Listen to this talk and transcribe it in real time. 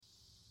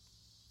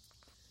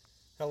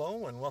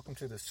Hello and welcome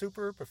to the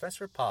Super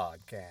Professor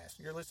Podcast.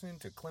 You're listening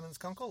to Clemens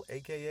Kunkel,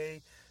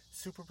 aka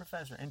Super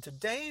Professor, and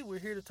today we're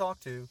here to talk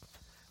to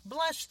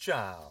Blessed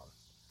Child.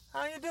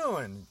 How you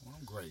doing? Well,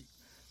 I'm great.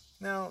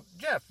 Now,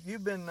 Jeff,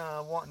 you've been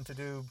wanting to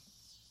do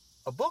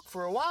a book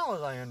for a while,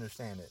 as I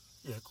understand it.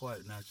 Yeah,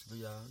 quite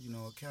naturally.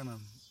 It kind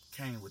of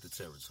came with the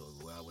territory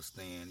where I was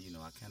staying.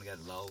 I kind of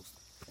got lost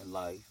in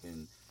life,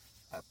 and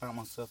I found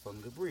myself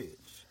under the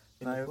bridge.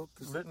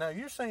 Now,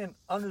 you're saying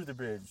under the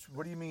bridge.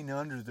 What do you mean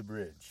under the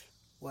bridge?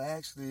 Well,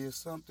 actually, it's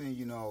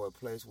something, a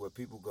place where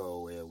people go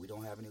where we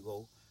don't have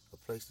a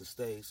place to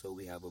stay, so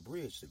we have a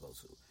bridge to go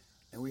to.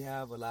 And we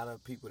have a lot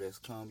of people that's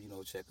come,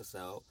 check us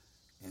out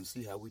and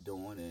see how we're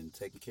doing and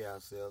taking care of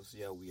ourselves,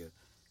 see how we are,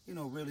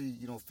 really,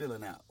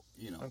 filling out,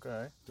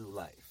 through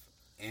life.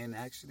 And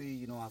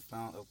actually, I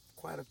found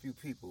quite a few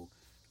people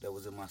that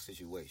was in my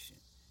situation.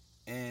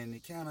 And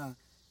it kind of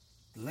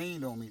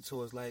leaned on me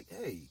towards like,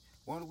 hey,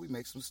 why don't we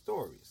make some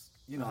stories?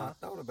 I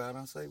thought about it.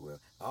 I say, well,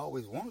 I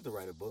always wanted to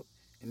write a book.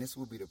 And this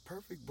would be the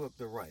perfect book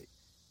to write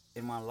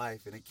in my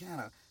life. And it kind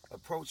of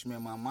approached me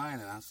in my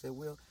mind. And I said,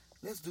 well,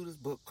 let's do this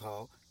book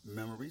called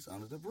Memories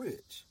Under the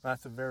Bridge.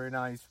 That's a very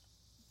nice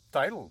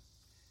title.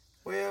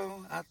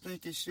 Well, I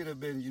think it should have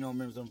been,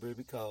 Memories Under the Bridge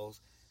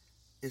because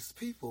it's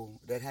people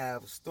that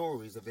have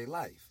stories of their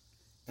life.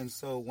 And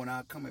so when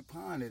I come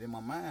upon it in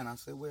my mind, I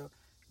said, well,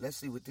 let's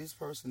see what this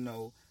person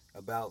know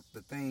about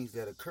the things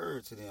that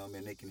occurred to them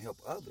and they can help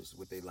others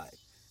with their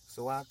life.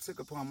 So I took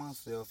upon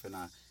myself and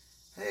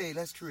hey,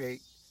 let's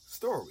create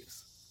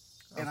stories.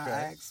 And I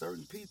asked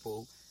certain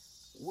people,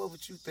 what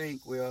would you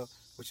think,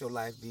 with your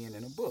life being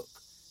in a book?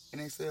 And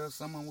they said,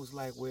 someone was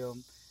like, well,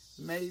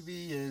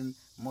 maybe, and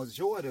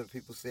majority of the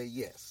people said,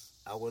 yes,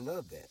 I would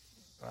love that.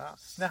 Wow.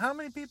 Now, how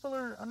many people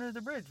are under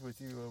the bridge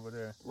with you over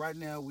there? Right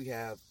now, we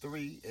have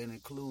 3, and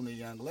including a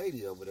young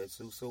lady over there,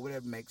 too, so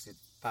that makes it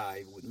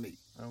 5 with me.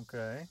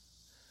 Okay.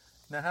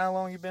 Now, how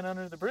long you been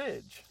under the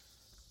bridge?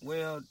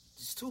 Well,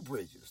 it's 2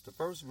 bridges. The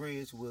first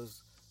bridge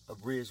was a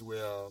bridge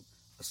where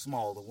a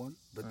smaller one,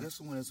 but this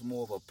one is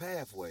more of a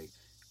pathway,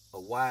 a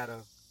wider,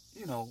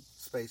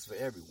 space for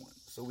everyone.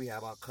 So we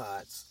have our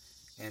cots,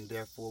 and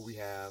therefore we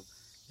have,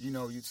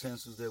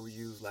 utensils that we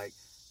use, like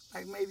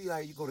maybe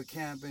you go to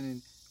camping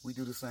and we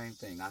do the same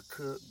thing. I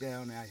cook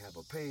down there. I have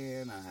a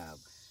pan. I have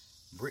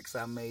bricks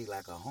I made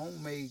like a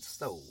homemade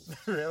stove.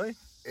 Really?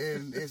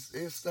 And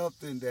it's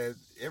something that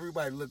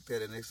everybody looked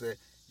at it and they said,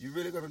 "You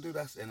really gonna do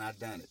that?" And I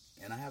done it,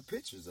 and I have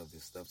pictures of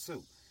this stuff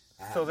too.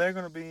 So they're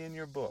going to be in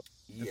your book?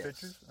 Yes. The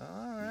pictures? All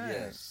right.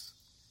 Yes.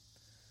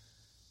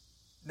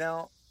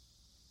 Now,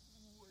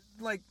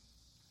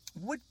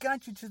 what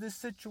got you to this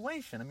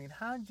situation? I mean,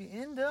 how did you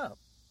end up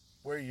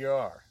where you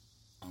are?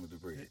 Under the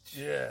bridge.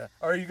 Yeah.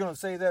 Are you going to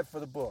say that for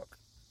the book?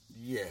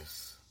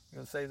 Yes. You're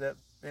going to say that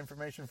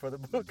information for the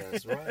book?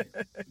 That's right.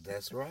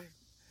 That's right.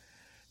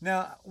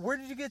 Now, where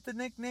did you get the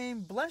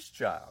nickname Blessed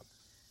Child?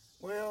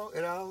 Well,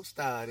 it all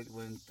started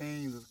when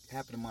things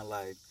happened in my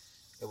life.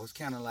 It was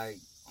kind of like,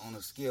 on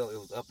a scale, it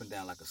was up and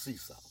down like a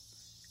seesaw.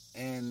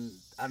 And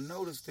I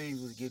noticed things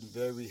was getting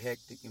very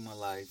hectic in my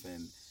life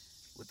and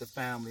with the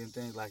family and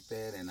things like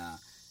that. And I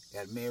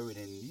got married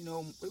and,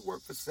 we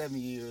worked for 7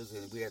 years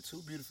and we had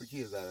 2 beautiful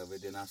kids out of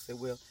it. Then I said,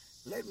 well,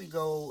 let me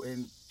go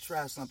and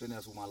try something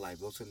else with my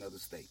life, go to another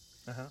state.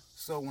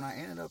 So when I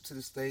ended up to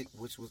the state,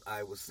 which was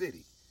Iowa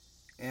City,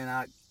 and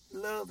I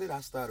loved it,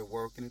 I started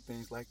working and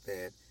things like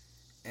that.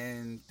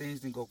 And things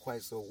didn't go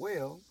quite so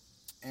well.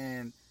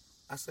 And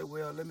I said,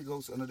 well, let me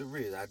go under the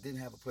bridge. I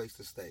didn't have a place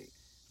to stay,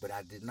 but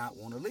I did not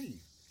want to leave.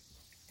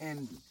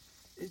 And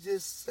I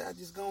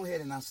just go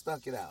ahead and I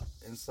stuck it out.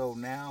 And so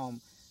now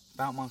I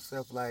found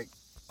myself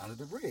under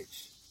the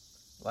bridge.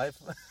 Life,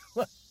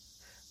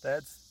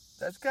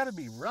 that's got to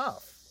be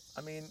rough.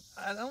 I mean,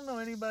 I don't know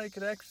anybody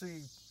could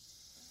actually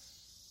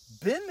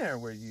been there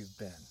where you've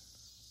been.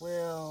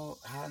 Well,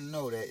 I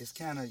know that it's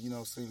kind of,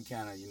 seem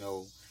kind of,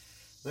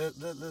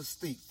 little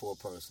steep for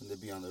a person to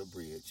be under the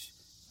bridge.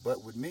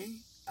 But with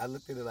me, I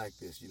looked at it like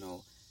this,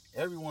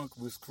 everyone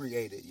was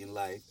created in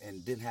life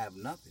and didn't have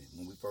nothing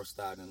when we first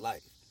started in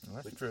life.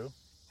 Well, that's true.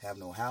 Have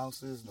no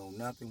houses, no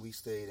nothing. We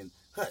stayed in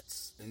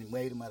huts and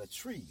made them out of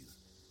trees.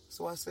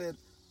 So I said,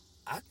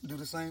 I can do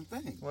the same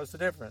thing. What's the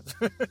difference?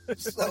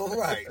 So,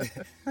 right.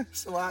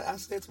 So I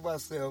said to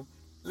myself,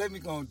 let me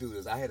go and do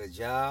this. I had a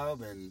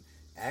job and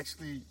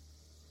actually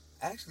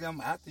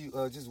I'm out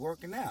there just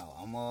working now.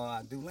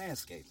 I do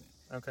landscaping.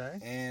 Okay.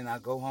 And I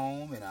go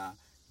home and I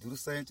do the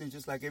same thing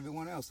just like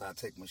everyone else. I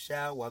take my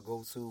shower, I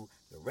go to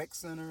the rec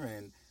center,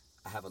 and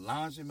I have a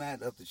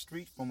laundromat up the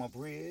street from my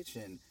bridge,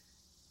 and,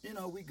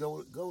 we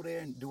go there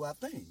and do our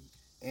thing.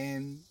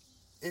 And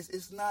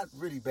it's not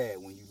really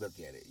bad when you look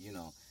at it,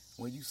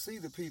 When you see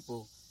the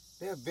people,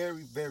 they're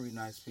very, very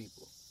nice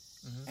people.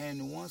 Mm-hmm.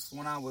 And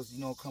when I was,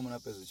 coming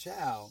up as a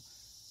child,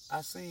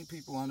 I seen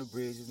people on the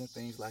bridges and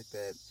things like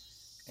that,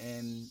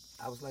 and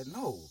I was like,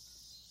 no,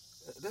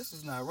 this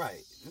is not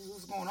right.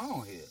 What's going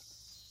on here?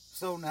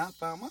 So now I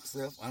found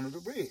myself under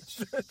the bridge.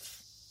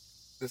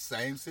 The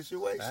same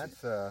situation.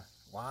 That's,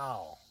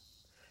 wow.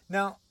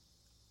 Now,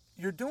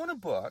 you're doing a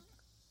book,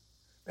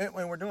 And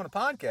when we're doing a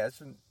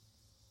podcast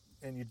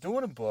and you're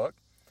doing a book,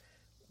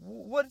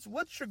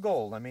 what's your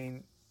goal? I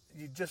mean,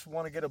 you just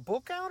want to get a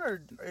book out,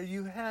 or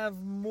you have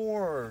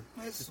more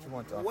It's that you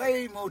want to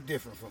way more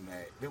different from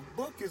that. The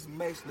book is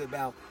basically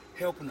about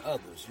helping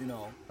others,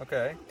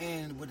 Okay.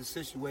 and with the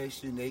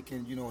situation, they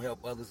can,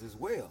 help others as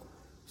well.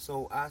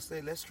 So I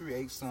say, let's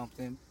create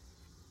something,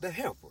 the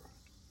helper.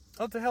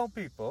 Oh, to help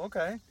people.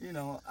 Okay.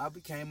 I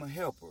became a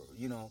helper.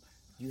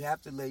 You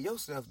have to lay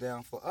yourself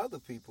down for other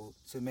people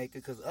to make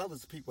it, because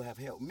others people have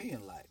helped me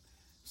in life.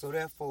 So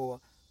therefore,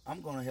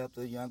 I'm going to help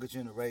the younger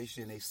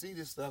generation. They see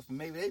this stuff, and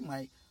maybe they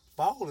might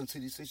fall into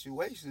these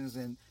situations,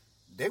 and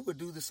they would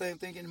do the same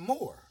thing and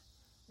more.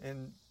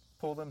 And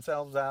pull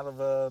themselves out of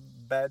a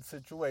bad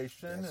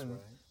situation. That's and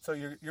right. So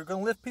you're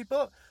going to lift people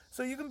up.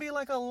 So you can be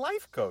like a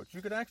life coach.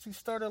 You could actually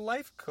start a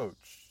life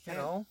coach, you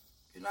know.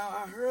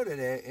 I heard of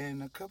that,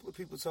 and a couple of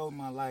people told me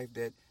in my life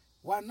that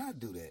why not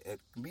do that?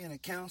 Being a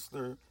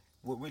counselor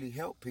would really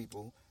help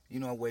people,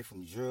 away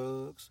from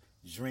drugs,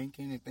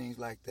 drinking, and things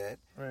like that.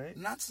 Right.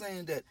 Not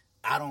saying that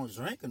I don't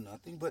drink or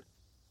nothing, but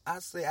I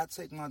say I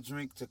take my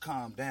drink to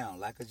calm down,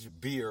 like a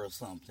beer or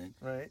something.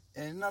 Right.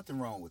 And nothing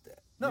wrong with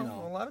that. No,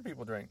 a lot of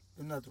people drink.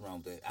 There's nothing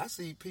wrong with that. I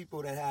see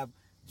people that have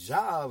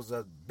jobs,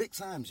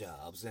 big-time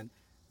jobs, and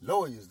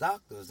lawyers,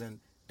 doctors, and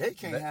they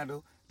can't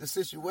handle the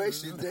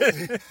situation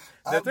that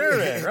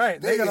they're in,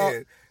 right? They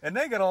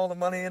got all the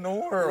money in the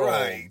world,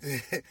 right?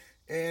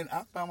 And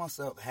I found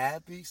myself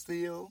happy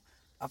still.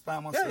 I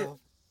found myself.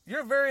 Yeah,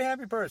 you're a very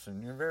happy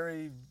person. You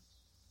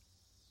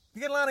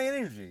get a lot of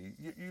energy.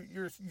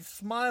 You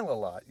smile a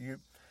lot.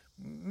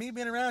 Me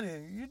being around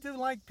you, you do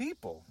like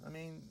people. I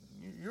mean,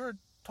 you're a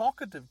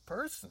talkative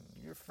person.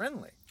 You're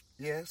friendly.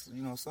 Yes,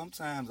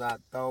 sometimes I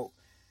thought,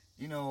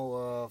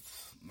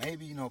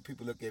 maybe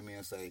people look at me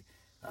and say,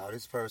 "Oh,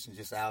 this person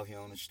just out here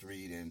on the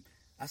street," and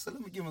I said,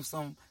 "Let me give them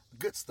some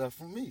good stuff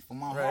from me, from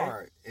my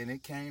heart," and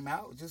it came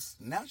out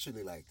just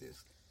naturally like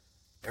this.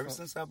 Ever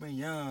since I've been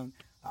young,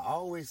 I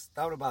always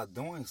thought about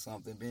doing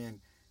something,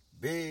 being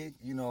big,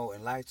 in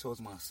life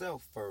towards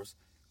myself first.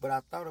 But I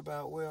thought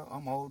about, well,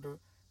 I'm older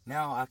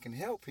now. I can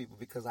help people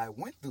because I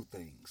went through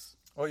things.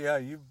 Oh yeah,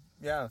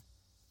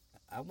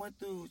 I went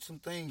through some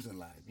things in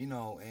life,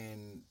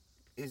 and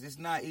it's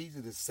not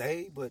easy to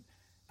say, but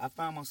I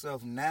find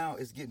myself now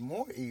it's getting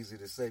more easy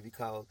to say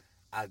because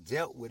I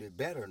dealt with it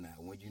better now.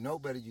 When you know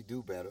better, you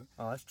do better.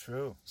 Oh, that's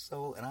true.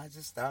 So, and I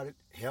just started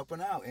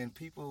helping out, and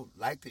people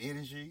like the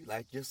energy,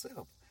 like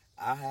yourself.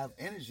 I have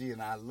energy,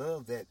 and I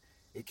love that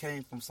it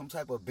came from some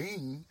type of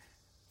being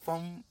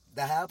from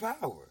the higher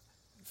power.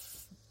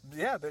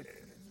 Yeah,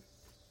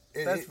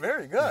 that's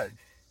very good.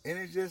 And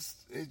it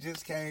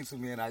just came to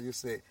me, and I just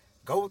said,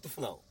 go with the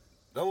flow.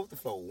 Go with the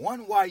flow.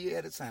 One wire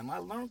at a time. I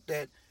learned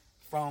that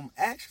from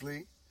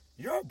actually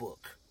your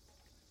book.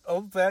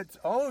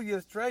 Oh,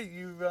 yes, right.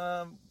 You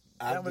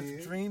that was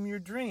did. Dream Your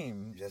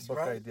Dream. That's book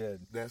right. I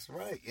did. That's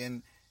right.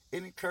 And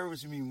it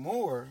encouraged me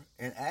more,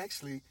 and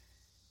actually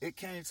it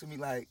came to me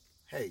like,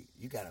 hey,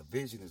 you got a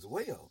vision as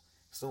well.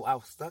 So I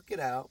stuck it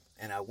out,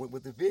 and I went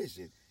with the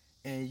vision.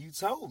 And you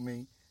told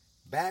me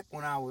back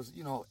when I was,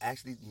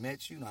 actually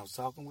met you, and I was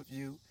talking with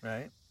you.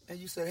 Right. And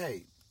you said,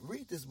 hey,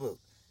 read this book.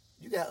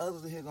 You got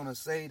others in here going to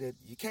say that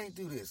you can't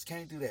do this,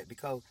 can't do that,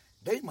 because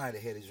they might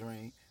have had a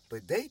dream,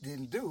 but they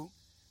didn't do.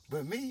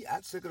 But me,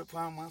 I took it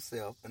upon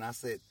myself, and I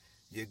said,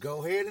 you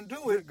go ahead and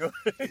do it.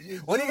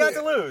 What do you got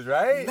to lose,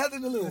 right?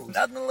 Nothing to lose.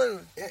 Nothing to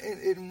lose.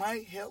 It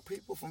might help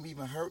people from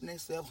even hurting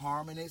themselves,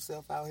 harming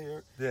themselves out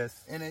here.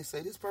 Yes. And they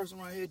say, this person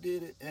right here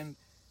did it,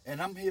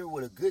 and I'm here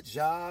with a good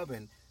job,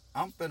 and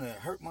I'm finna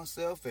hurt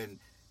myself and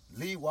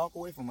walk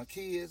away from my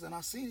kids. And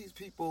I see these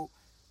people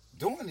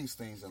doing these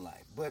things in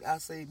life. But I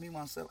say, me,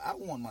 myself, I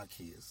want my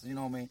kids, you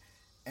know what I mean?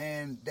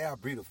 And they are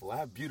beautiful. I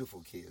have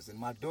beautiful kids. And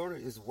my daughter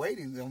is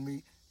waiting on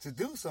me to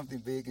do something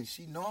big, and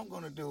she know I'm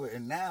going to do it.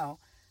 And now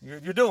you're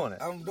doing it.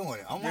 I'm doing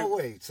it. On my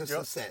way to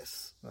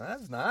success.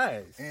 That's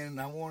nice. And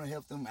I want to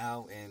help them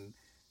out, and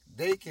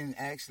they can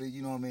actually,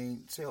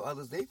 tell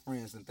others, their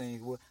friends and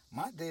things. Well,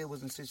 my dad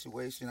was in a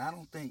situation, I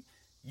don't think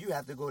you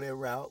have to go that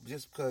route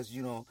just because,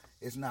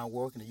 it's not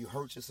working and you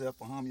hurt yourself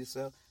or harm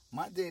yourself.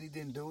 My daddy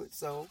didn't do it,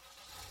 so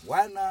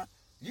why not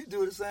you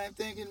do the same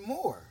thing and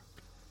more?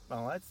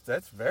 Oh,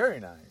 that's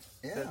very nice.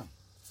 Yeah.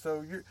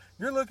 So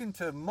you're looking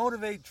to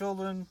motivate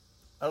children,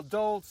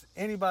 adults,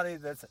 anybody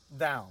that's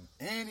down.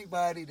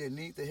 Anybody that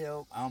needs the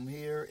help, I'm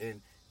here,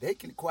 and they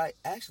can quite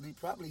actually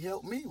probably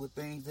help me with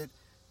things that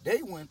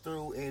they went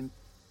through and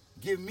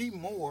give me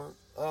more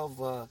of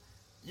a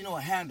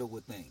handle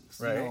with things,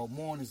 right.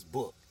 More in this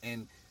book.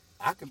 And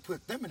I can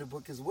put them in the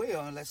book as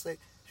well, and let's say,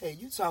 hey,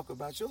 you talk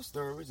about your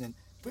stories and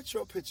put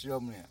your picture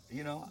up there.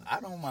 I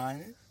don't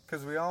mind it.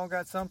 Because we all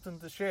got something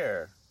to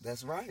share.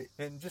 That's right.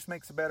 It just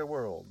makes a better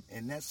world.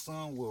 And that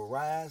sun will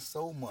rise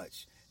so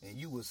much, and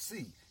you will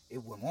see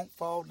it won't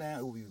fall down.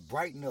 It will be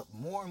brightened up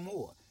more and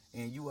more,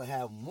 and you will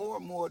have more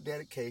and more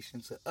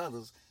dedication to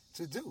others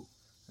to do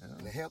and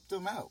to help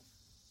them out.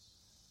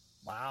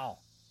 Wow.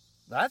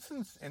 That's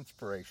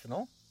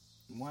inspirational.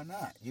 Why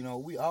not?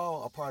 We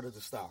all are part of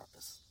the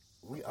stars.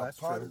 We are That's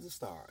part true. of the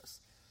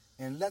stars.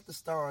 And let the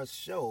stars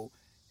show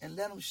and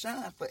let them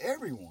shine for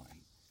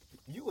everyone.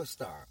 You a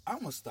star.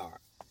 I'm a star.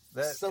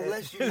 So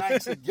let's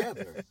unite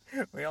together.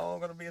 We all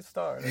going to be a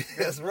star.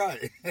 That's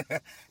right.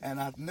 And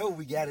I know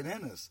we got it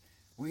in us.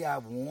 We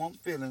have warm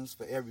feelings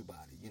for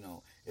everybody, you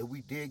know, if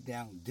we dig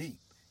down deep.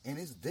 And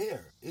it's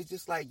there. It's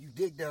just like you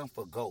dig down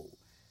for gold.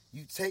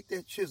 You take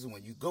that chisel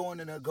and you go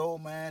into the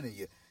gold mine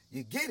and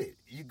you get it.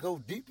 You go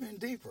deeper and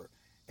deeper.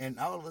 And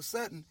all of a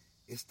sudden,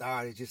 it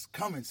started just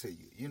coming to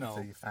you, you know.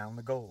 So you found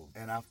the gold.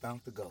 And I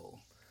found the gold.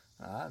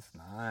 Oh, that's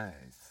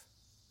nice.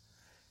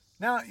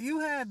 Now, you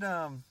had,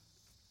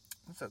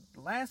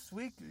 last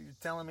week you were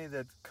telling me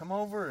that come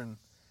over and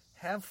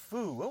have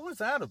food. What was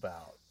that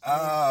about?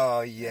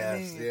 Oh, yes, I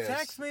mean, you yes.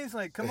 text me, it's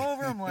like, come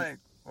over. I'm like,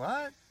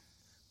 what?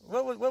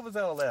 What was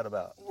all that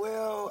about?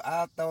 Well,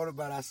 I thought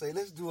about it. I say,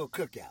 let's do a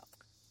cookout.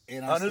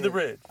 And Under the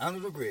bridge. Under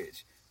the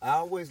bridge. I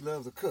always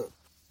love to cook.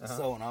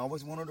 So, and I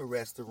always wanted a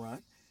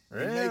restaurant.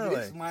 Really? And maybe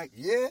this might,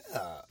 yeah.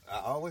 I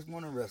always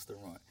want a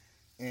restaurant.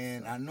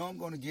 And I know I'm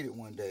going to get it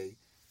one day.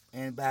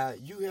 And by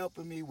you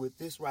helping me with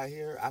this right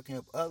here, I can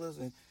help others.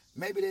 And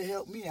maybe they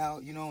help me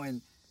out, you know,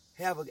 and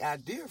have an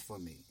idea for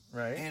me.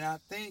 Right. And I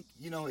think,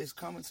 you know, it's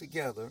coming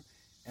together.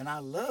 And I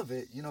love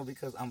it, you know,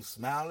 because I'm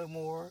smiling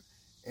more.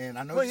 And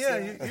I know Well,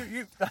 yeah,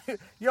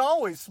 you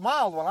always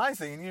smiled when I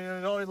seen you. It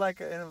was always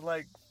like, and it was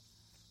like,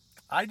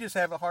 I just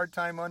have a hard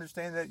time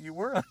understanding that you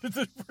were under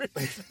the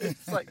bridge.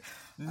 It's like,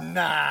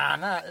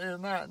 not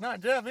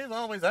Jeff. He's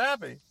always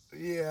happy.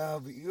 Yeah,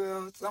 but,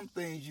 well, some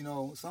things, you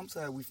know,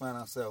 sometimes we find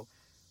ourselves,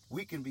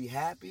 we can be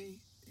happy,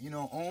 you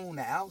know, on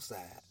the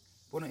outside.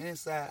 But on the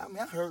inside, I mean,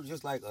 I hurt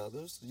just like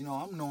others. You know,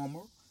 I'm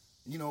normal,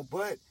 you know,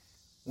 but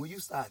when you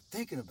start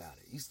thinking about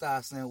it, you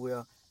start saying,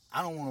 well,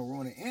 I don't want to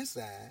ruin the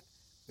inside.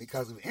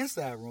 Because if the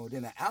inside ruined,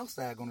 then the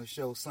outside going to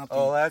show something.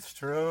 Oh, that's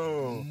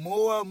true.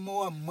 More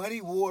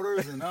muddy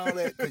waters and all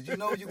that. Because you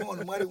know you go in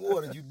the muddy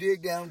waters, you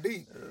dig down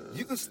deep.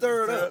 You can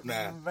stir it up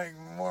now. Make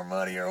more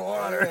muddier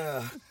water.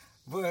 Yeah.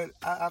 But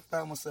I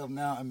found myself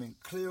now, I'm in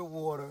clear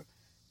water.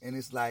 And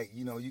it's like,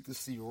 you know, you can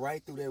see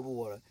right through that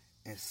water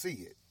and see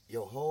it.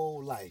 Your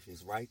whole life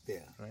is right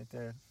there. Right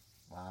there.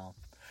 Wow.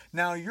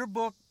 Now, your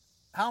book,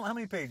 how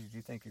many pages do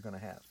you think you're going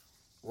to have?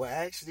 Well,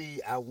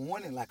 actually, I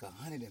wanted like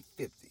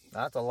 150.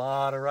 That's a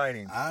lot of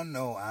writing. I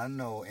know.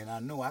 And I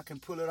know I can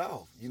pull it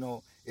off. You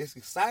know, it's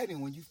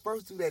exciting when you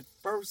first do that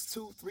first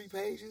 2-3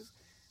 pages.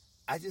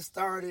 I just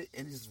started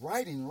and just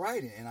writing.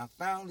 And I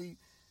finally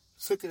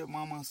took it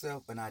upon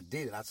myself and I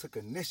did it. I took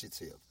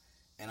initiative.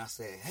 And I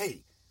said,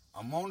 hey,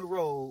 I'm on the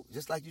road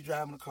just like you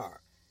driving a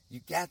car. You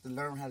got to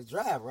learn how to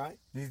drive, right?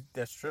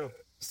 That's true.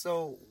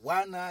 So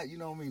why not, you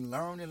know what I mean,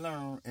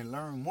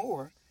 learn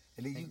more.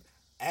 And then you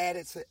add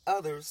it to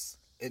others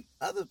and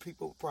other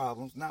people's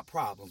problems, not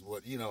problems,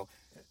 but, you know,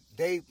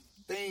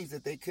 things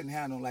that they couldn't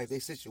handle, like their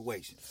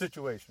situation.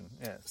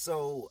 Yes.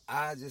 So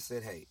I just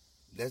said, hey,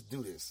 let's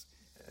do this.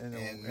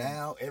 And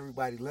now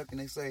everybody looking,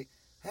 they say,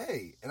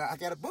 hey, and I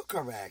got a book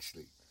cover,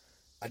 actually.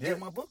 I did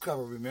my book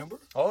cover, remember?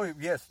 Oh,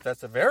 yes,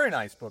 that's a very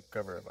nice book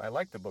cover. I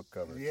like the book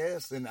cover.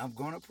 Yes, and I'm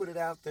going to put it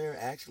out there,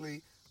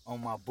 actually,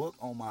 on my book,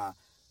 on my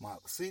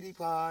CD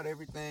pod,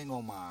 everything,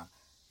 on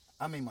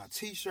my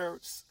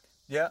T-shirts.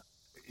 Yeah.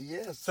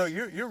 Yes. So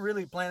you're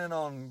really planning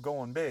on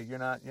going big. You're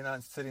not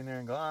sitting there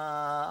and going,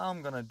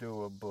 I'm gonna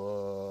do a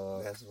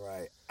book. That's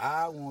right.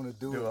 I want to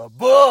do a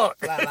book.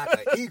 Fly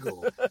like an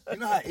eagle. You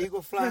know how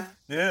eagle fly?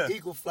 Yeah.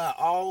 Eagle fly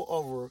all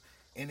over,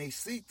 and they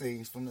see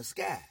things from the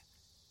sky.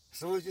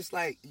 So it's just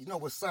like, you know,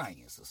 with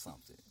science or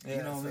something. Yeah,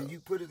 you know what I mean? You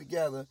put it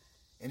together,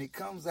 and it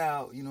comes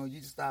out. You know, you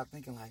just start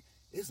thinking like,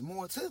 it's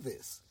more to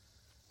this.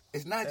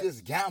 It's not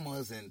just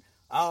gammas and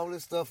all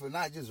this stuff, and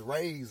not just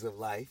rays of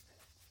life.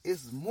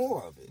 It's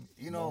more of it,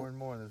 you know. More and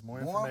more. There's more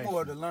information. More and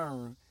more to information.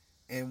 learn.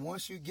 And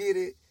once you get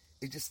it,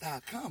 it just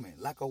starts coming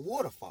like a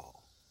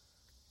waterfall.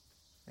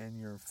 And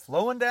you're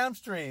flowing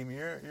downstream.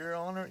 You're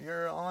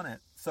on it.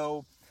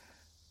 So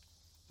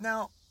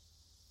now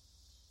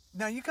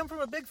you come from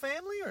a big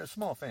family or a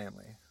small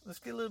family? Let's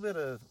get a little bit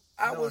of.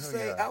 I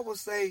would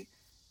say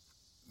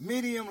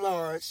medium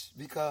large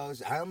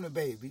because I'm the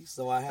baby,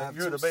 so I have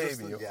You're two the baby.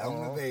 sisters. Yeah,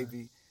 I'm the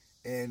baby.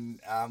 And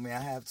I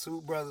have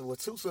two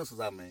sisters,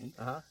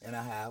 and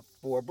I have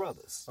 4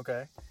 brothers.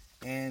 Okay.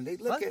 And they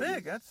look That's at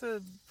big. me. That's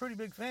a pretty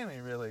big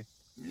family, really.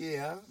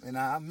 Yeah, and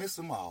I miss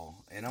them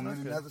all. And I'm That's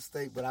in good. another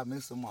state, but I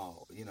miss them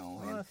all, you know.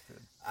 Well, and that's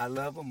good. I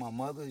love them. My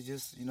mother is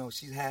just, you know,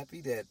 she's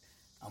happy that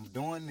I'm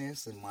doing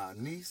this, and my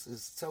niece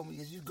is telling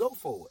me, you go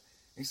for it.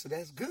 And so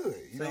that's good.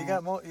 So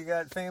you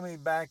got family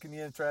back, and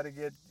you try to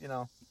get, you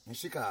know. In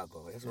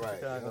Chicago, that's right.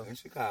 Chicago. Yeah, in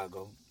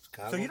Chicago.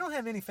 So you don't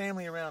have any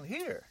family around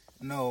here.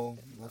 No,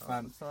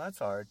 So that's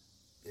hard.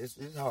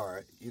 It's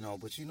hard, you know,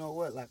 but you know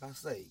what? Like I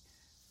say,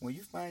 when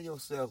you find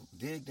yourself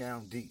dig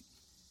down deep,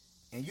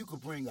 and you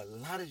could bring a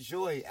lot of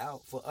joy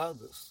out for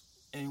others,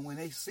 and when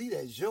they see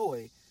that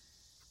joy,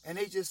 and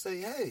they just say,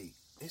 hey,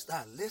 they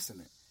start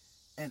listening.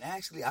 And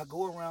actually, I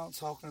go around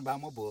talking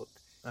about my book,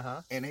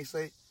 and they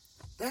say,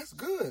 that's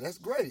good, that's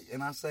great.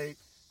 And I say,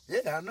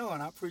 yeah, I know,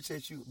 and I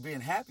appreciate you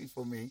being happy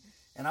for me.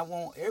 and I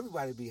want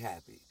everybody to be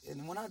happy.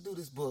 And when I do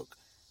this book,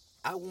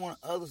 I want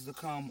others to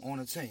come on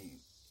a team.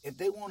 If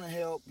they want to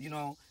help,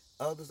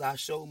 others, I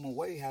show them a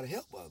way how to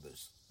help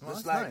others. Well,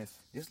 just that's like nice.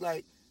 just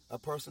like a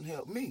person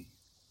helped me,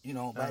 by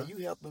Uh-huh. you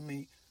helping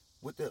me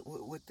with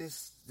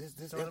this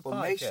Doing a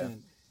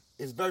information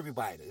is very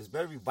vital. It's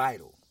very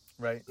vital.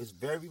 Right. It's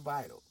very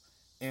vital.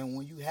 And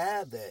when you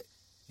have that,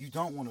 you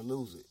don't want to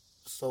lose it.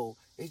 So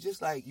it's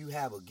just like you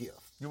have a gift.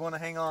 You want to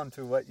hang on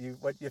to what you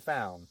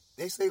found.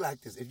 They say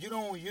like this: if you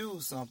don't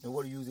use something,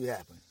 what usually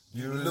happen?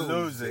 You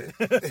lose it.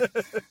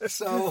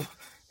 So,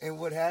 and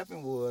what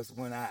happened was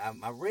when I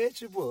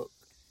read your book,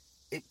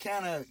 it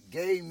kind of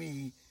gave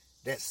me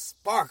that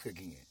spark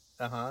again.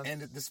 Uh-huh.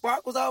 And the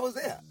spark was always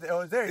there. It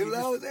was there. It was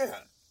always there.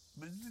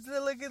 It's a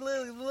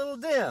little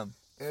dim.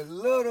 A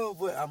little,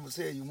 but I'm going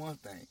to tell you one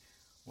thing.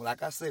 Well,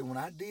 like I said, when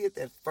I did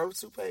that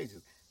first 2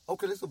 pages,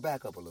 okay, let's go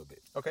back up a little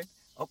bit. Okay.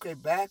 Okay,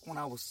 back when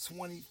I was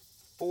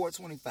 24,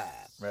 25,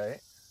 Right.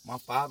 my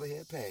father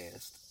had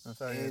passed. I'm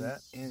sorry to hear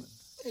that. And,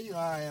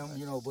 I am,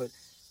 but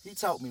he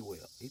taught me well.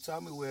 He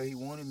taught me well. He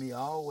wanted me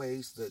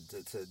always to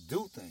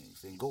do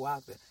things and go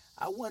out there.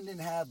 I didn't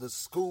have the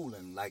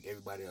schooling like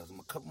everybody else.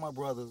 A couple of my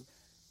brothers,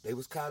 they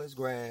was college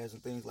grads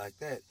and things like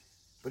that.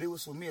 But it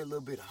was for me a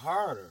little bit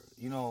harder.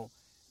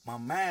 My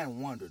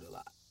mind wandered a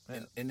lot.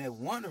 Yeah. And that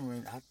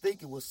wondering, I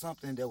think it was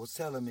something that was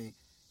telling me,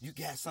 you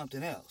got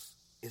something else.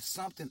 It's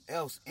something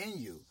else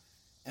in you.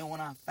 And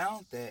when I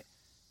found that,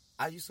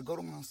 I used to go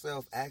to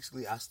myself,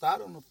 actually, I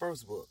started on the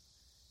first book,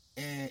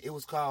 and it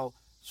was called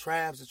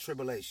Tribes and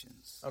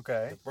Tribulations.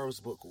 Okay. The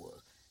first book was.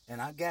 And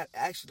I got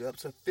actually up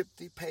to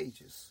 50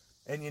 pages.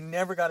 And you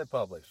never got it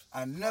published.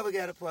 I never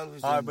got it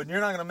published. All right, but you're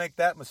not going to make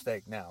that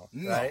mistake now,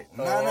 No, right?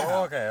 not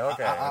now.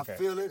 Okay. I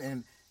feel it,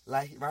 and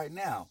like right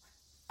now,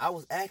 I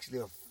was actually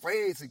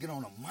afraid to get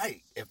on a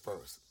mic at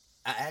first.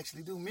 I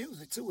actually do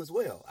music too as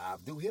well. I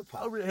do hip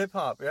hop. Oh, hip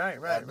hop, right.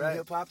 I do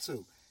hip hop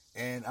too,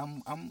 and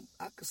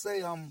I could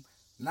say I'm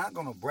not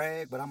gonna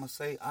brag, but I'm gonna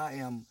say I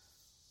am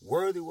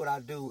worthy of what I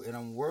do, and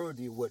I'm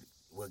worthy of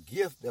what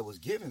gift that was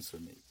given to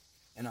me,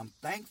 and I'm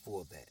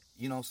thankful of that.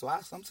 So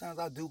sometimes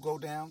I do go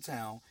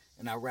downtown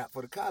and I rap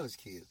for the college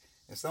kids,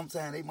 and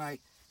sometimes they might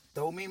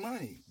throw me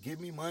money, give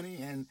me money,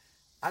 and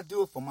I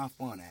do it for my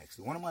fun.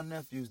 Actually, one of my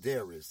nephews,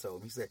 Darius,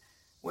 told me, he said,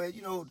 well,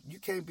 you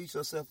can't beat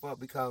yourself up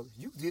because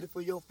you did it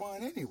for your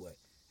fun anyway.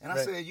 And I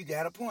Right. said, you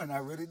got a point. I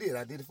really did.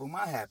 I did it for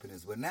my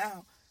happiness. But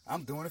now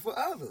I'm doing it for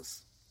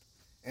others.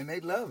 And they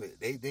love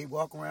it. They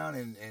walk around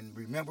and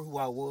remember who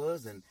I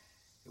was. And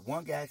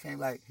one guy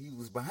came he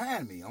was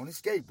behind me on his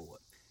skateboard.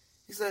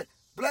 He said,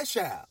 bless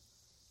y'all.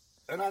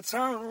 And I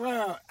turned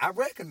around. I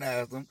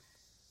recognized him.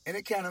 And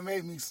it kind of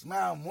made me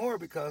smile more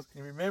because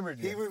He remembered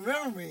you. he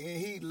remembered me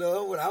and he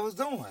loved what I was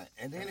doing.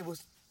 And then it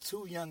was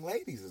 2 young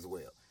ladies as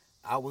well.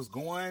 I was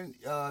going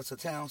to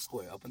Town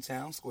Square, up in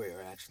Town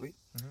Square, actually.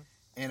 Mhm.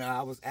 And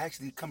I was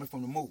actually coming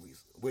from the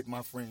movies with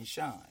my friend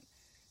Sean.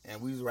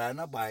 And we was riding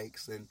our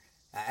bikes, and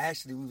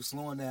we were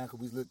slowing down because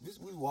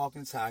we was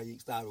walking tired. You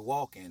started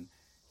walking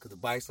because the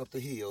bike's up the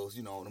hills.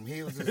 Them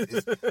hills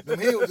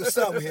is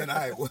something here in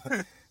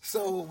Iowa.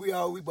 So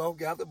we both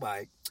got the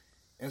bike.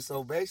 And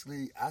so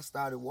basically, I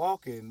started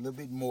walking a little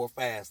bit more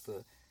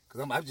faster because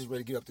I'm just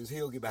ready to get up this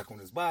hill, get back on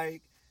this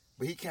bike.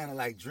 But he kind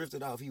of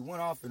drifted off. He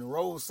went off and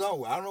rode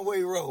somewhere. I don't know where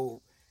he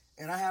rode.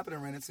 And I happened to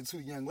run into 2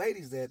 young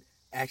ladies that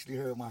actually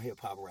heard my hip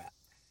hop rap.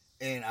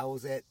 And I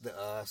was at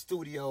the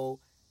studio,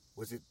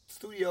 was it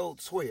Studio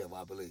 12,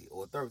 I believe,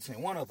 or 13,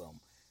 one of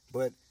them.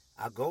 But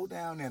I go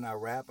down there and I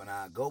rap, and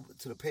I go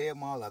to the Pay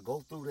Mall. I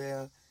go through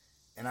there,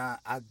 and I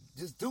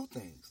just do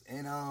things.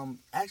 And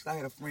actually, I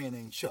had a friend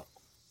named Chuck.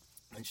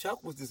 And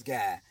Chuck was this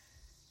guy,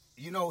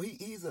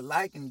 he's a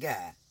liking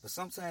guy, but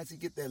sometimes he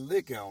get that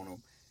liquor on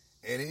him.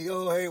 And he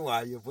go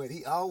haywire, but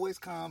he always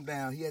calmed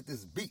down. He had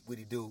this beat what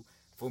he do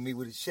for me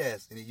with his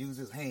chest, and he used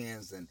his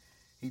hands, and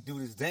he do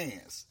this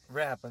dance.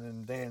 Rapping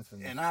and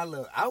dancing. And I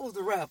was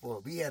the rapper.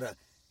 He had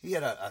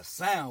a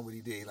sound what he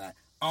did, like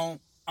on,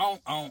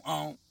 on,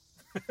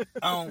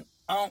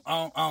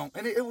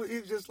 and it was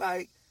just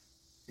like,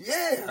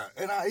 yeah.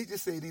 And he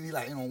just said, he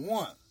like,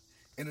 1,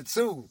 and a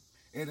 2,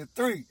 and a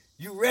 3.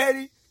 You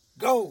ready?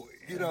 Go.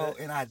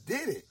 And I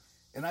did it,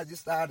 and I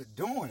just started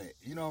doing it.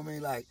 You know what I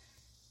mean?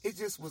 It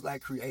just was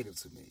creative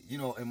to me.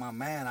 In my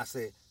mind, I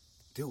said,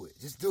 do it.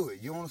 Just do it.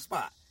 You're on the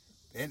spot.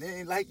 And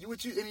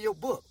what you in your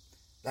book,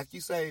 like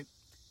you say,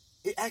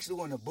 it actually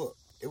wasn't a book.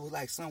 It was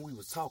something we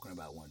was talking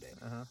about one day.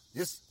 Uh-huh.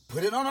 Just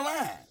put it on the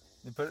line.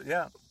 You put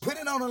Put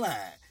it on the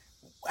line.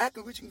 How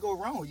could you can go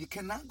wrong? You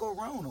cannot go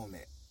wrong on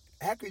that.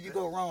 How could you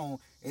go wrong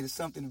and it's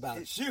something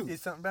about you?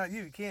 It's something about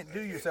you. You can't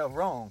do yourself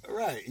wrong.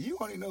 Right. You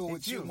only know what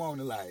It's you you.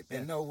 want in life and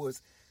Yeah. know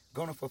what's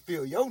going to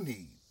fulfill your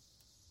need.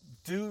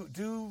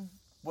 Do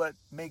what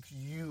makes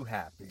you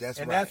happy. That's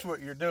and right. that's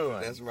what you're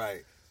doing. That's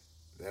right.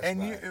 That's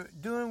and right. you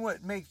doing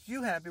what makes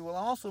you happy will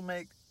also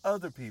make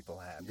other people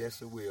happy.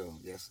 Yes, it will.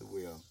 Yes, it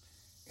will.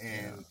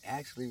 And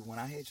actually, when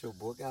I had your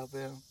book out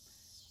there,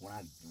 when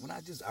I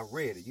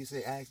read it, you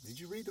said, did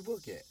you read the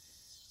book yet?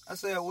 I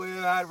said,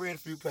 well, I read a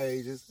few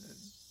pages.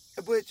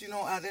 But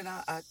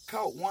I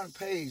caught one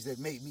page that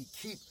made me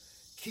keep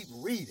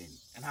reading,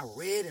 and I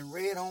read and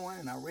read on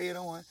and I read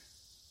on.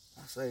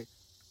 I say,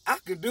 I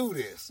can do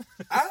this.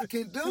 I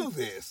can do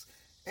this.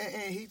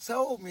 And he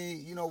told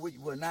me,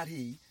 well, not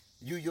he,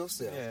 you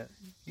yourself. Yeah.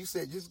 You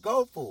said just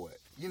go for it,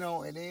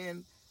 and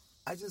then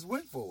I just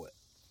went for it,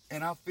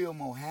 and I feel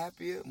more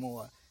happier,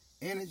 more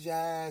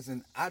energized,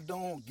 and I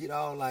don't get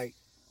all like,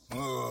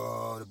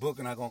 oh, the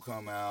book not gonna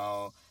come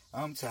out.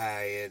 I'm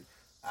tired.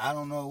 I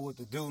don't know what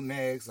to do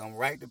next. I'm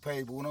writing the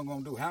paper. What I'm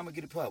gonna do? How I'm gonna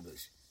get it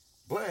published?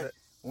 But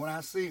when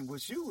I see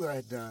what you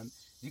had done,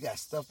 you got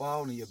stuff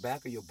all in your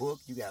back of your book.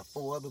 You got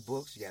 4 other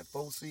books. You got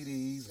 4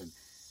 CDs,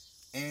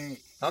 and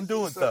I'm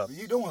doing stuff.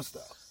 You're doing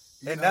stuff.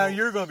 Now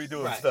you're gonna be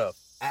doing right. stuff.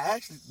 I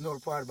actually know the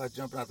part about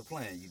jumping out the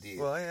plane. You did.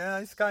 Well, yeah,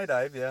 I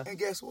skydive, yeah. And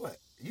guess what?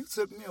 You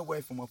took me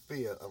away from a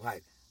fear of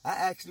height. I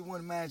actually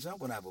wouldn't mind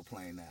jumping out of a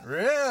plane now.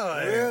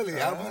 Really?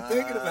 Really. I've been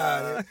thinking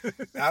about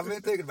it. I'm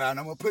going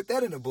to put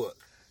that in the book.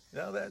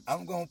 No,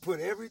 I'm going to put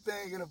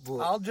everything in a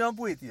book. I'll jump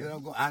with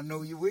you. I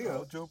know you will.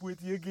 I'll jump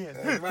with you again.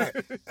 That's right.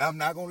 I'm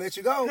not going to let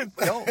you go.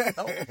 No.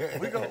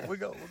 We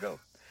go.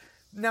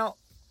 Now,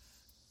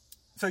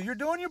 so you're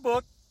doing your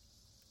book,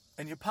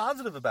 and you're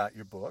positive about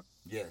your book.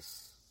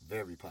 Yes,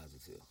 very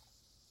positive.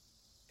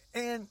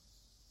 And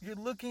you're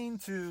looking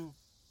to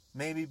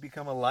maybe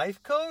become a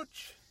life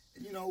coach.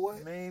 You know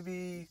what?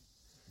 Maybe.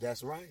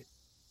 That's right.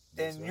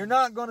 You're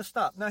not going to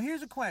stop. Now,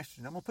 here's a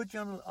question. I'm going to put you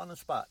on the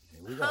spot. Here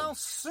we go. How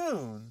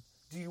soon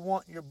do you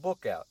want your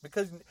book out?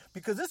 Because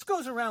this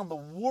goes around the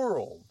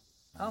world.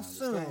 How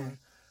soon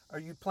are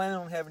you planning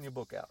on having your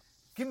book out?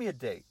 Give me a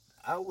date.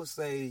 I would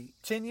say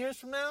 10 years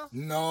from now?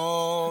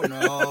 No. I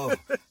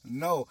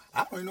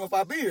don't even know if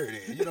I'll be here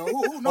then. Who knows?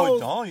 Oh,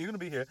 Dawn, you're going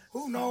to be here.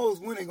 Who knows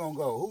when they're going to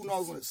go? Who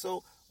knows when?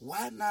 So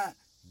why not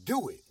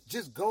do it?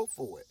 Just go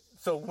for it.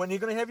 So when are you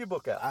going to have your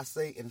book out? I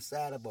say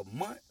inside of a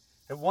month.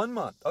 In 1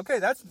 month. Okay,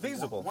 that's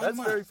feasible. One That's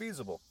month. very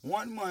feasible.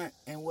 1 month,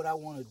 and what I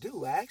want to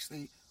do, I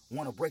actually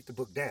want to break the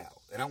book down,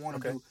 and I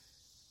want to do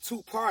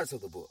 2 parts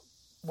of the book.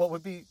 What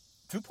would be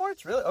 2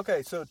 parts? Really?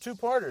 Okay, so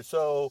 2-parter.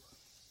 So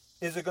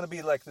is it going to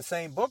be like the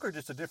same book or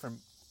just a different?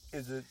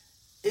 Is it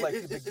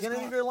like the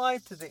beginning of your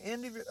life to the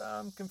end of your?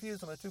 I'm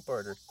confused on a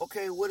 2-parter.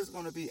 Okay, what it's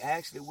going to be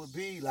actually would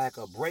be like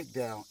a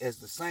breakdown as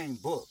the same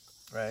book,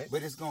 right?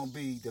 But it's going to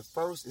be the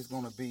first is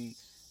going to be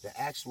the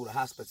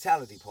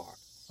hospitality part.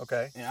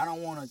 Okay. And I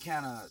don't want to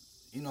kind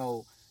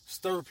of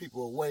stir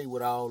people away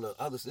with all the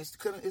others. It's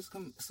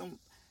some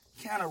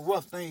kind of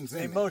rough things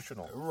in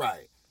emotional, it.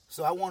 Right?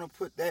 So I want to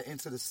put that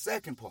into the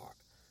second part.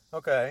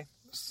 Okay.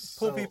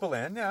 Pull people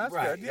in. Yeah, that's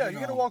right, good. Yeah, you're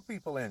going to walk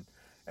people in.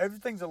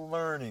 Everything's a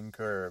learning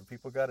curve.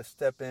 People got to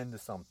step into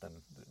something.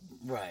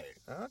 Right.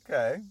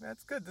 Okay,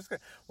 that's good. That's good.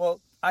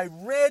 Well, I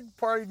read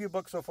part of your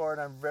book so far,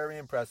 and I'm very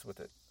impressed with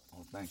it.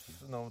 Oh, thank you.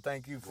 No,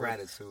 thank you for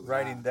Gratitude.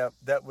 writing that.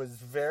 That was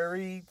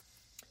very.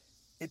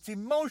 It's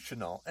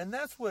emotional, and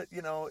that's what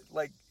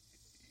like.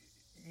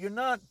 You're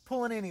not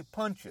pulling any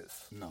punches.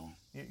 No.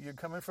 You're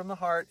coming from the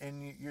heart,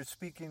 and you're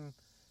speaking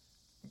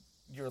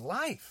your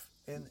life.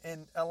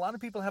 And a lot of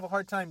people have a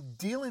hard time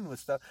dealing with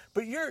stuff,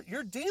 but you're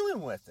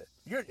dealing with it.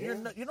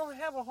 You don't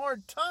have a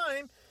hard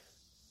time.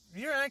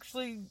 You're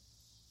actually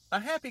a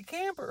happy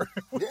camper.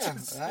 Yeah,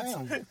 I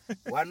am.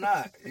 Why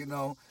not? You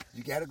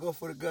got to go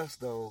for the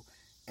gusto.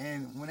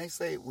 And when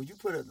you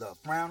put a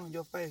frown on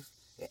your face,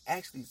 it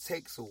actually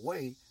takes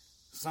away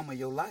some of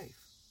your life.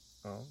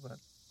 Oh, but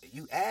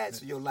you add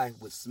to your life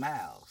with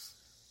smiles.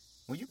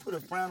 When you put a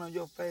frown on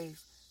your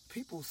face,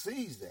 people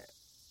sees that,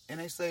 and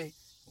they say,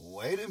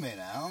 "Wait a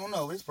minute, I don't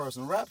know, this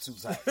person rap too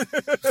tight."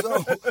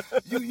 So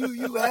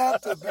you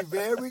have to be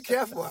very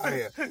careful out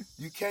here.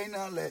 You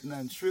cannot let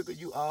nothing trigger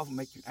you off and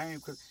make you angry,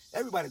 because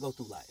everybody go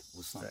through life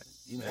with something.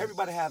 Right.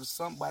 Everybody have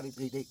somebody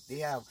they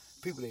have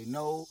people they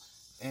know,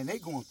 and they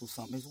going through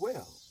something as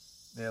well.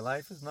 Yeah,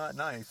 life is not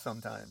nice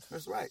sometimes.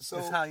 That's right. So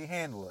it's how you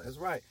handle it. That's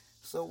right.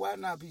 So why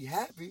not be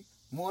happy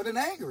more than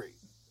angry?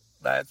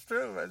 That's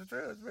true. That's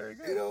very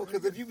good.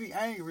 Because if you be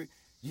angry,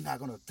 you're not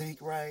going to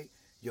think right.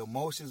 Your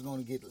emotions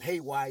going to get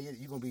haywire.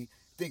 You're going to be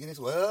thinking this,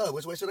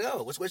 which way should I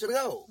go? Which way should I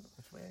go?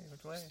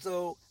 Which way?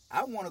 So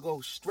I want to go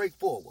straight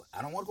forward.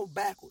 I don't want to go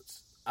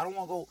backwards. I don't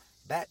want to go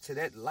back to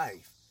that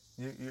life.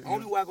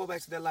 Only way I go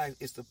back to that life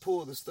is to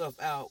pull the stuff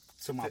out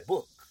to my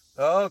book.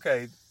 Oh,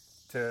 okay.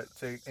 To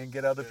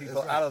get other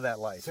people out of that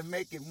life. To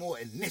make it more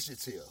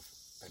initiative.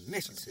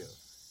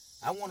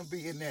 I want to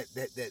be in that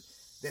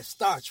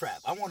Star Trek.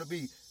 I want to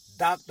be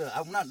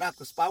I'm not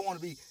Dr. Spock. I want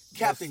to be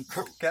Captain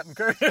Kirk. Captain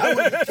Kirk. I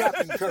want to be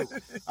Captain Kirk.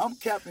 I'm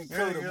Captain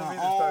Kirk of my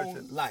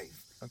own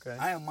life. Okay.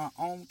 I am my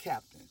own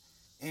captain.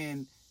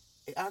 And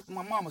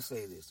my mama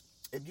say this: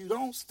 if you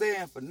don't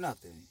stand for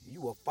nothing,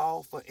 you will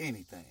fall for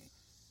anything.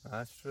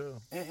 That's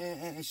true.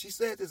 And she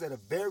said this at a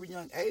very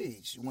young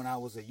age when I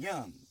was a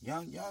young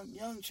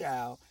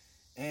child.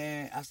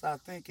 And I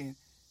started thinking,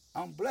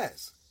 I'm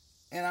blessed.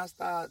 And I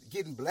started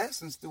getting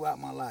blessings throughout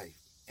my life.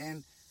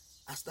 And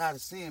I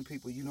started seeing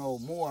people,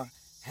 more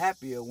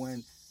happier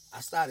when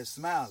I started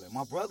smiling.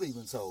 My brother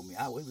even told me,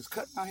 he was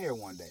cutting my hair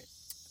one day.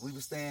 We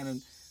were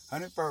standing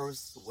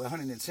 101st,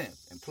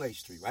 110th, and Play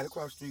Street, right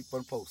across the street from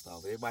the post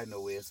office. Everybody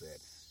know where it's at.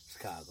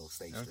 Chicago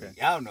State Street.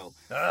 Okay. Y'all know.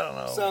 I don't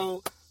know.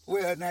 So,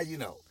 well, now you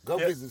know. Go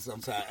visit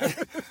sometime.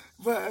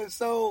 But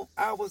so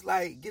I was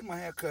like getting my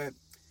hair cut,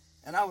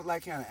 and I was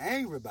like kind of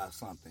angry about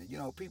something. You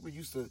know, people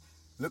used to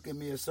look at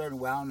me a certain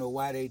way. I don't know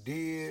why they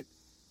did,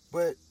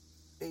 but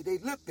they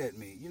looked at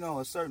me, you know,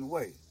 a certain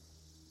way,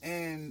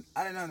 and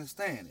I didn't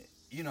understand it,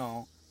 you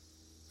know.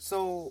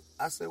 So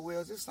I said, well,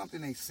 is this something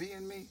they see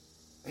in me?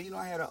 And you know,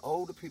 I had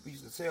older people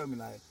used to tell me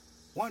like,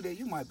 one day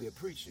you might be a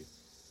preacher.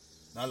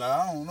 And I'm like,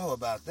 I don't know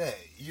about that,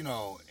 you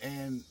know.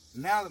 And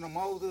now that I'm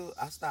older,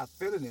 I start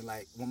feeling it.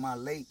 Like in my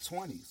late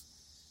 20s,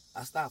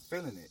 I start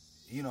feeling it,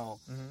 you know.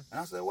 Mm-hmm. And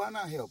I said, why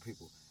not help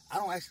people? I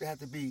don't actually have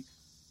to be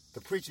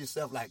the preacher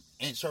itself, like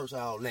in church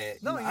all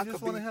that. No, you know, you I just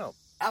could want be to help.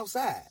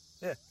 outside,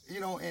 Yeah. you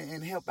know,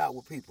 and help out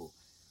with people.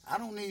 I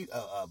don't need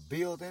a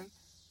building.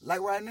 Like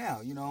right now,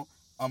 you know,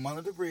 I'm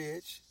under the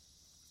bridge.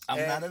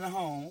 I'm not in a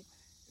home.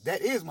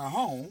 That is my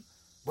home,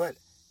 but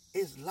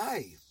it's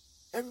life.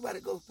 Everybody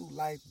goes through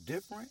life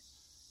different,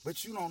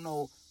 but you don't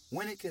know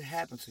when it could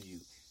happen to you.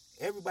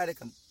 Everybody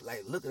can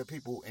like look at the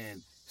people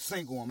and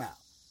single them out,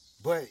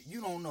 but you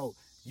don't know.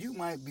 You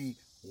might be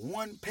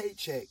one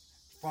paycheck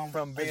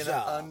from being a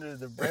job. under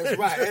the bridge. That's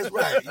right. That's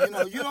right. You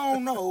know, you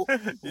don't know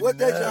what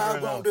that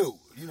job gonna do.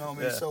 You know what I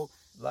mean? Yeah. So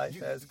Life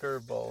has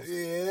curveballs.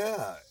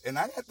 yeah, and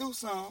I got through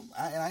some.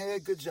 And I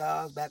had good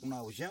jobs back when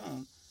I was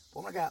young,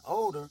 but when I got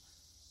older,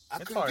 I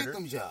It's couldn't harder. get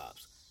them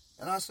jobs.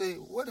 And I say,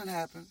 what done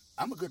happened?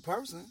 I'm a good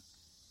person,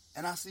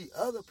 and I see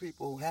other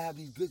people have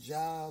these good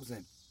jobs,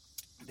 and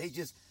they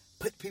just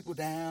put people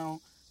down.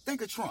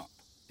 Think of Trump.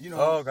 You know?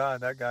 Oh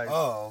God, that guy.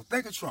 Oh,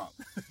 think of Trump.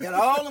 Got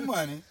all the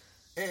money,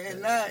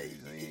 and now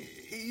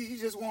he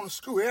just want to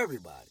screw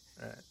everybody.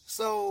 Right.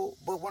 So,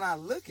 but when I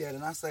look at it,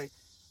 and I say,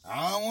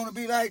 I don't want to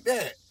be like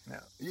that. No.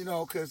 You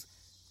know, because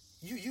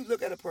you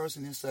look at a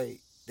person and say,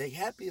 the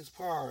happiest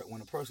part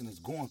when a person is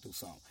going through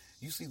something,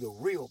 you see the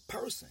real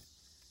person.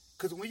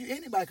 Because when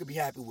anybody could be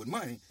happy with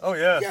money. Oh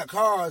yeah. You got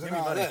cars and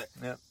all Anybody.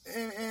 that.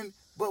 Yeah.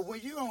 But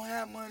when you don't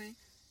have money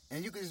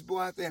and you can just go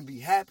out there and be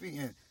happy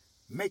and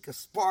make a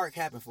spark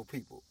happen for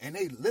people, and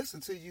they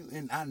listen to you,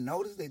 and I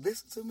notice they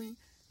listen to me,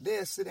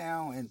 they'll sit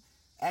down and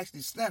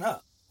actually stand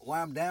up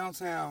while I'm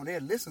downtown.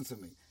 They'll listen to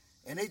me,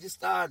 and they just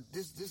start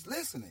just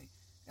listening,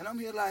 and I'm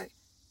here like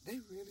they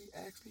really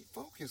actually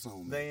focus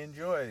on me. They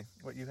enjoy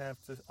what you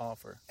have to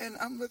offer. And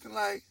I'm looking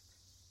like,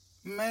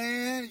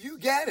 man, you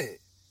got it.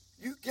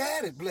 You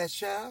got it, blessed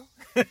child.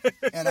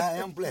 And I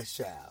am blessed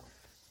child.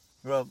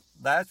 Well,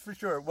 that's for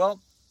sure. Well,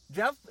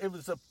 Jeff, it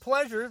was a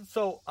pleasure.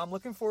 So I'm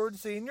looking forward to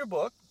seeing your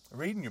book,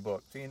 reading your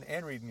book, seeing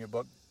and reading your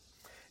book.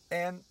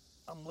 And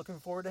I'm looking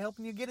forward to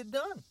helping you get it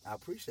done. I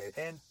appreciate it.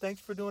 And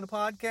thanks for doing a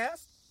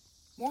podcast.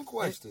 One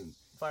question.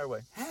 Fire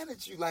away. How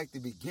did you like the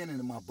beginning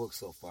of my book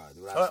so far?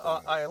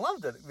 I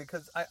loved it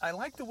because I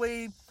like the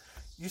way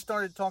you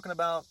started talking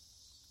about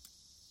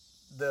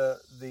the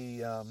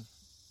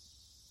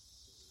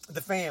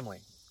family.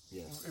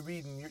 Yes.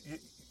 Reading,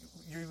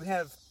 you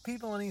have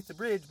people underneath the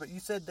bridge, but you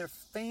said they're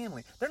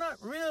family. They're not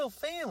real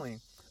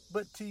family,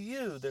 but to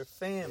you, they're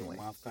family.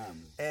 Yeah, my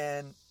family.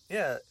 And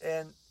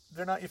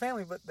they're not your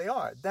family, but they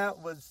are. That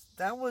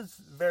was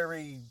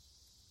very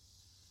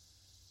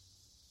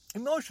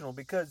emotional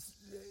because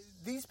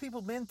these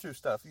people been through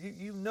stuff.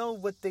 You know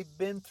what they've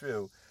been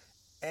through,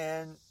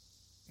 and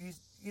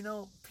you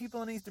know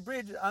people underneath the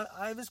bridge.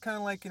 I was kind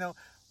of like, you know,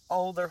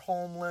 oh, they're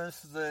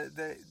homeless.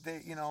 They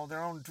you know,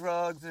 they're on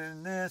drugs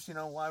and this. You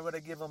know, why would I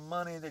give them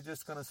money? They're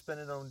just going to spend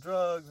it on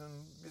drugs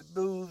and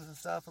booze and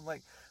stuff. I'm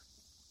like,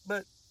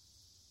 but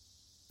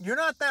you're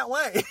not that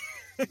way.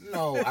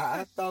 No,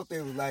 I thought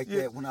they was like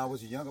that when I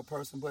was a younger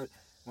person, but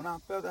when I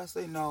felt, I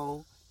say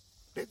no,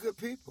 they're good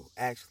people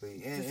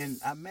actually. And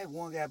I met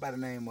one guy by the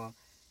name of,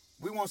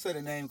 we won't say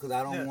the name because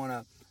I don't want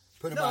to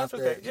put him out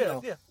that's there. okay. You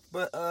know. Yeah.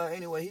 But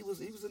anyway, he was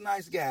a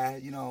nice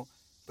guy, you know.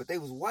 But they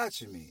was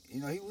watching me.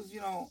 You know, he was,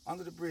 you know,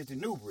 under the bridge, the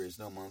new bridge,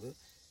 no mother.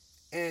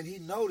 And he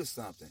noticed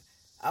something.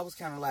 I was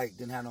kind of like,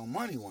 didn't have no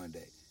money one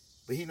day.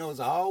 But he knows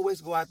I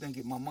always go out there and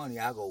get my money.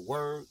 I go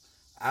work.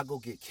 I go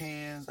get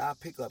cans. I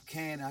pick up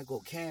canning. I go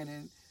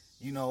canning,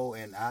 you know,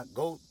 and I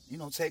go, you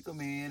know, take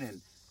them in.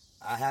 And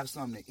I have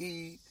something to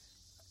eat.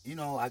 You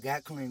know, I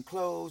got clean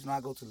clothes. And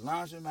I go to the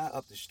laundromat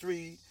up the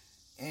street.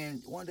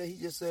 And one day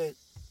he just said,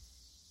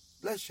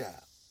 bless child.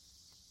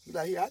 He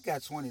like, here, I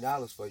got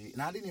 $20 for you.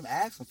 And I didn't even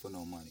ask him for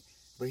no money.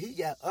 But he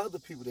got other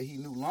people that he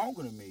knew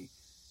longer than me,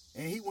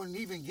 and he wouldn't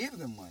even give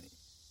them money.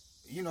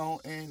 You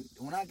know, and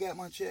when I got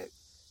my check,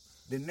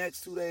 the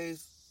next 2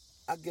 days,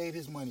 I gave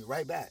his money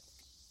right back.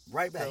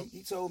 Right back. So,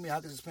 he told me I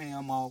could just pay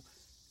him off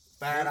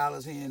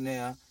 $5 here and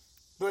there.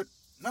 But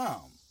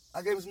no,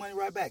 I gave his money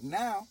right back.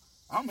 Now,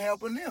 I'm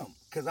helping them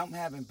because I'm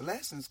having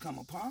blessings come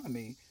upon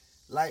me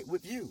like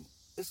with you.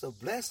 It's a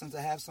blessing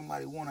to have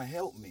somebody want to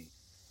help me.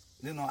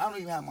 You know, I don't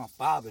even have my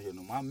father here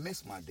no more. I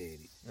miss my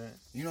daddy. Right.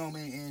 You know what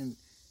I mean?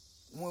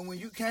 And when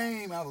you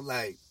came, I was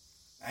like,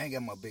 I ain't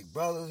got my big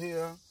brothers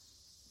here.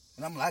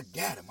 And I'm like, I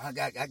got him. I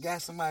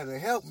got somebody to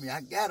help me.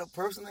 I got a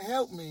person to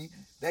help me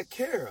that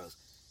cares,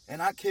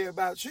 and I care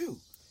about you.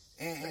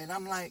 And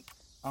I'm like,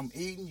 I'm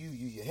eating,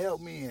 you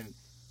help me, and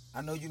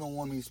I know you don't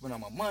want me to spend all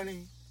my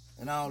money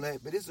and all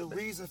that, but it's a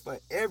reason for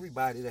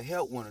everybody to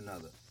help one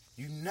another.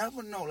 You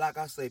never know, like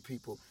I say,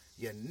 people,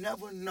 you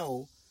never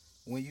know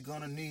when you're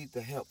going to need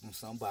the help from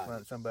somebody.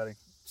 Well, somebody.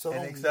 So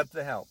and accept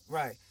the help.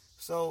 Right.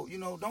 So,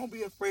 don't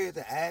be afraid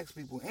to ask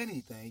people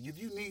anything. If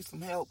you need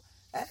some help,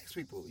 ask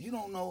people. You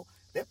don't know,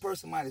 that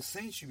person might have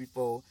seen you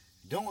before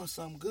doing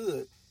something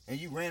good, and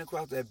you ran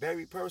across that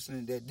very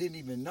person that didn't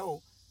even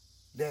know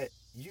that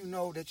you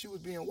was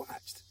being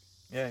watched.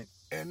 Yeah.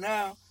 And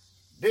now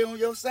they're on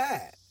your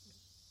side.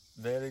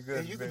 Very good.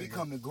 And you can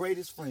become the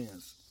greatest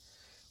friends.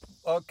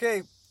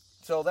 Okay.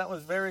 So that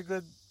was very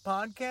good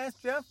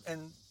podcast, Jeff,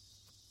 and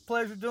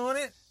pleasure doing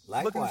it.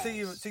 Likewise.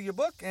 Looking to see your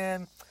book.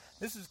 And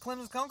this is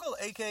Clemens Kunkel,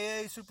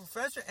 a.k.a. Super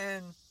Professor.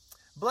 And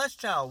Blessed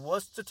Child,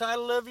 what's the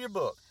title of your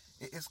book?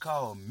 It's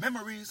called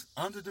Memories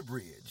Under the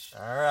Bridge.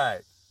 All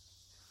right.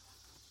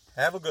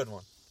 Have a good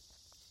one.